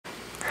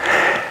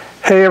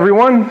Hey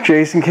everyone,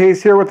 Jason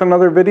Case here with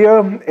another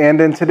video, and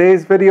in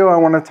today's video I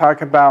want to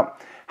talk about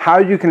how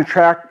you can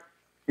track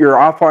your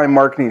offline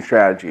marketing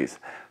strategies.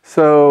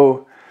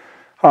 So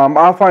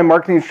offline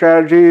marketing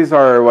strategies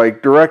are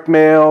like direct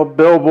mail,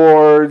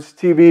 billboards,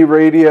 TV,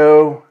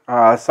 radio,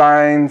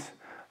 signs,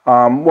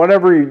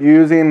 whatever you're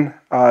using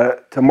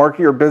to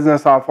market your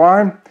business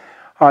offline.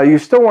 You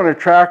still want to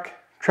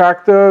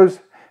track those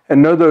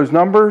and know those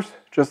numbers,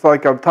 just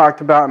like I've talked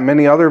about in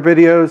many other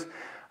videos.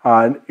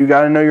 You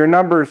got to know your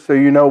numbers so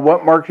you know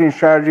what marketing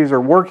strategies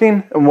are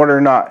working and what are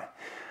not.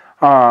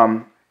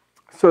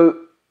 So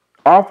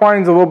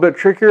offline is a little bit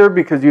trickier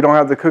because you don't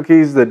have the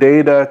cookies, the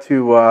data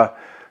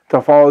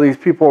to follow these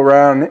people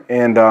around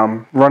and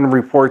run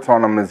reports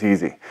on them as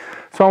easy.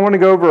 So I want to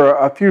go over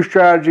a few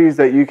strategies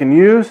that you can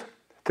use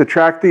to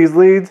track these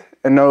leads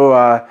and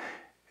know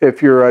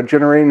if you're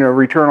generating a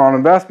return on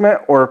investment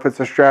or if it's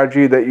a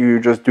strategy that you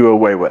just do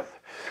away with.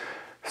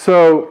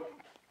 So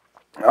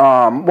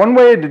one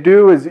way to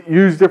do is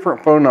use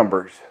different phone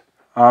numbers.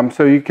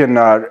 So you can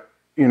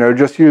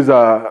just use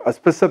a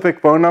specific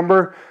phone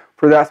number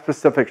for that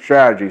specific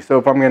strategy. So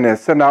if I'm going to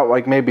send out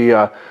like maybe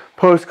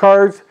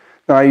postcards,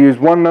 then I use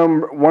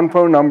one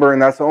phone number,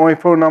 and that's the only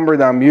phone number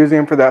that I'm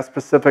using for that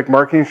specific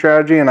marketing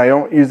strategy, and I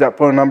don't use that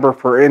phone number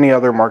for any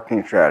other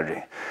marketing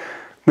strategy.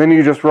 Then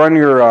you just run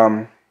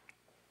your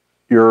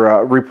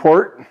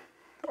report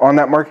on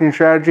that marketing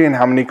strategy and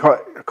how many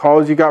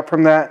calls you got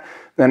from that.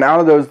 Then out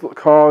of those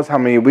calls, how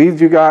many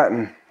leads you got,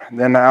 and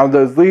then out of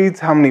those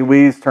leads, how many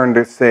leads turned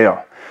to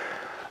sale.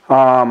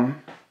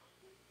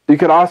 You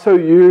could also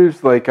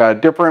use like a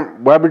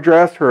different web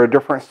address or a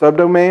different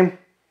subdomain.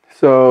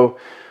 So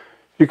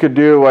you could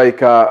do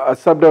like a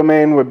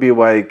subdomain would be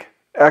like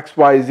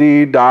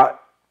xyz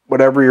dot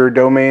whatever your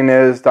domain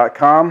is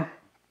 .com,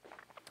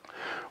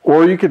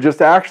 or you could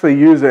just actually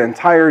use an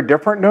entire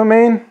different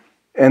domain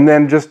and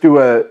then just do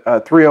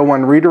a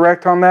 301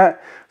 redirect on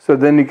that. So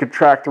then you could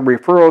track the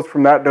referrals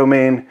from that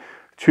domain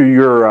to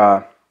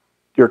your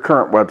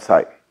current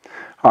website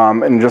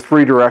and just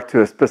redirect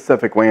to a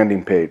specific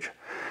landing page.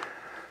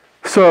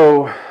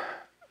 So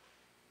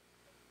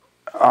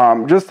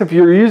just if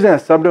you're using a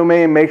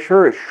subdomain, make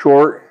sure it's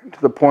short to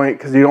the point,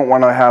 because you don't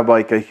want to have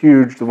like a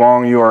huge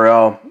long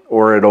URL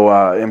or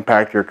it'll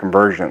impact your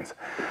conversions.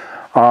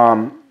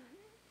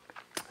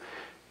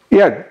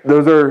 Yeah,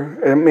 those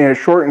are, I mean, it's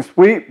short and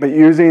sweet, but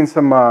using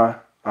some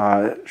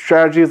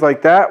strategies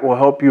like that will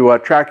help you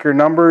track your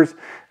numbers.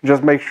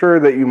 Just make sure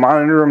that you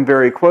monitor them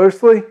very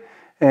closely,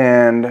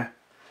 and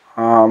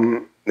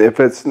if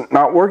it's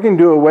not working,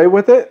 do away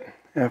with it.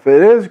 If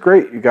it is,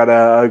 great, you got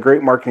a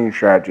great marketing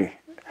strategy.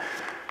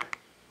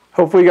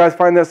 Hopefully you guys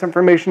find this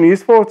information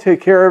useful.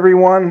 Take care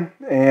everyone,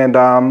 and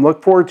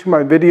look forward to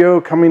my video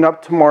coming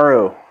up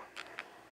tomorrow.